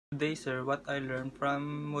Today, sir, what I learned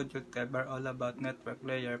from Module 12 are all about network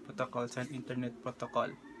layer protocols and Internet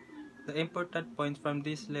protocol. The important points from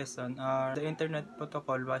this lesson are the Internet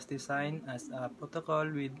protocol was designed as a protocol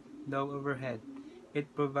with low overhead.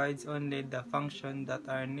 It provides only the functions that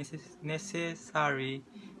are necessary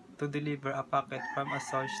to deliver a packet from a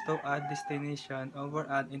source to a destination over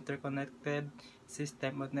an interconnected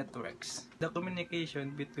system of networks. The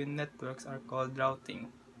communication between networks are called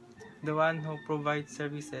routing. The one who provides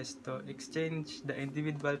services to exchange the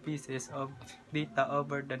individual pieces of data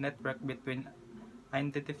over the network between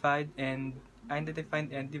identified and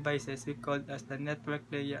devices we call as the network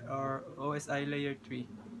layer or OSI layer 3.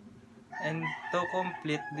 And to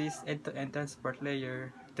complete this end-to-end transport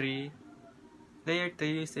layer 3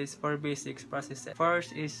 uses four basic processes.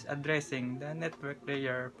 First is addressing. The network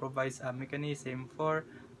layer provides a mechanism for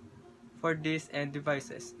these end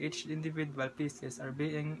devices. Each individual pieces are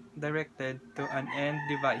being directed to an end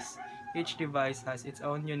device. Each device has its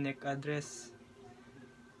own unique address.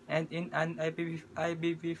 And in an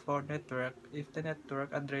IPv4 network, if the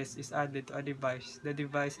network address is added to a device, the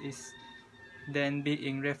device is then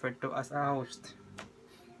being referred to as a host.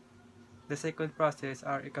 The second process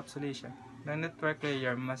are encapsulation. The network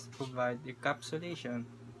layer must provide encapsulation.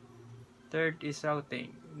 Third is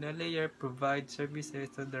routing. The layer provides services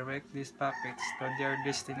to direct these packets to their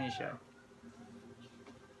destination.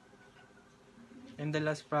 And the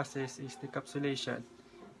last process is decapsulation.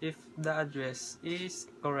 If the address is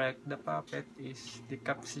correct, the packet is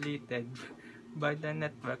decapsulated by the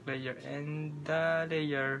network layer and the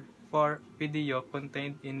layer for video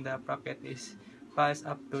contained in the packet is passed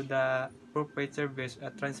up to the appropriate service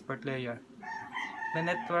at transport layer. The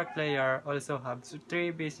network layer also has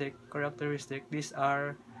three basic characteristics. These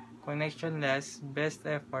are connectionless, best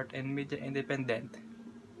effort, and media independent.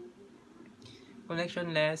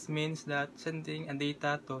 Connectionless means that sending a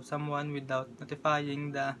data to someone without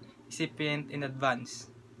notifying the recipient in advance.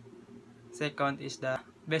 Second is the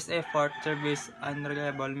best effort service.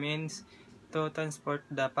 Unreliable means to transport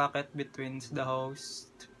the packet between the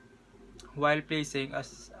host while placing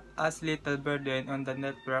as little burden on the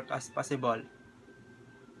network as possible.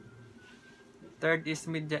 Third is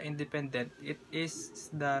media independent. It is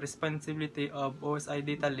the responsibility of OSI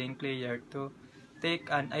data link layer to take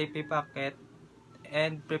an IP packet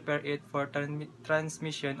and prepare it for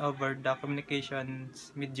transmission over the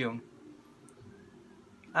communications medium.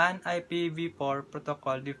 An IPv4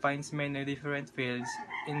 protocol defines many different fields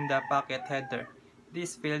in the packet header.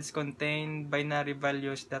 These fields contain binary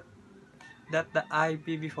values that the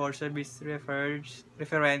IPv4 service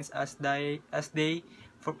reference as they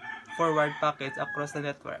forward packets across the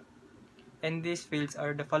network. And these fields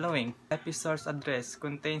are the following. IP source address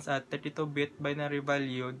contains a 32-bit binary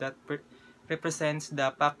value that represents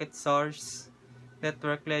the packet source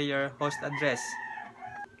network layer host address.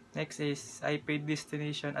 Next is IP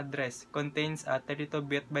destination address. Contains a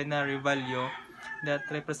 32-bit binary value that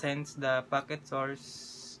represents the packet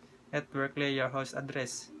source network layer host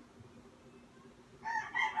address.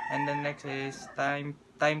 And the next is time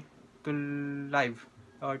to live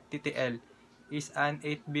or TTL is an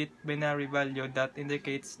 8-bit binary value that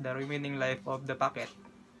indicates the remaining life of the packet.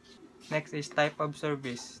 Next is type of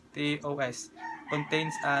service, TOS,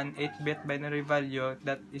 contains an 8-bit binary value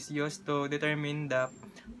that is used to determine the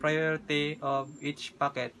priority of each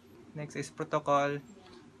packet. Next is protocol.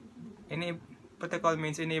 Protocol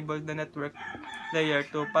means enable the network layer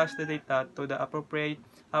to pass the data to the appropriate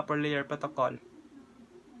upper layer protocol.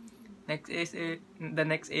 The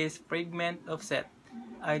next is fragment offset.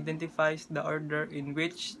 Identifies the order in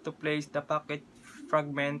which to place the packet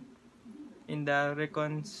fragment in the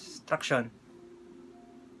reconstruction.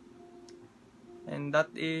 And that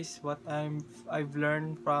is what I've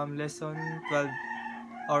learned from lesson 12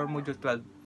 or module 12.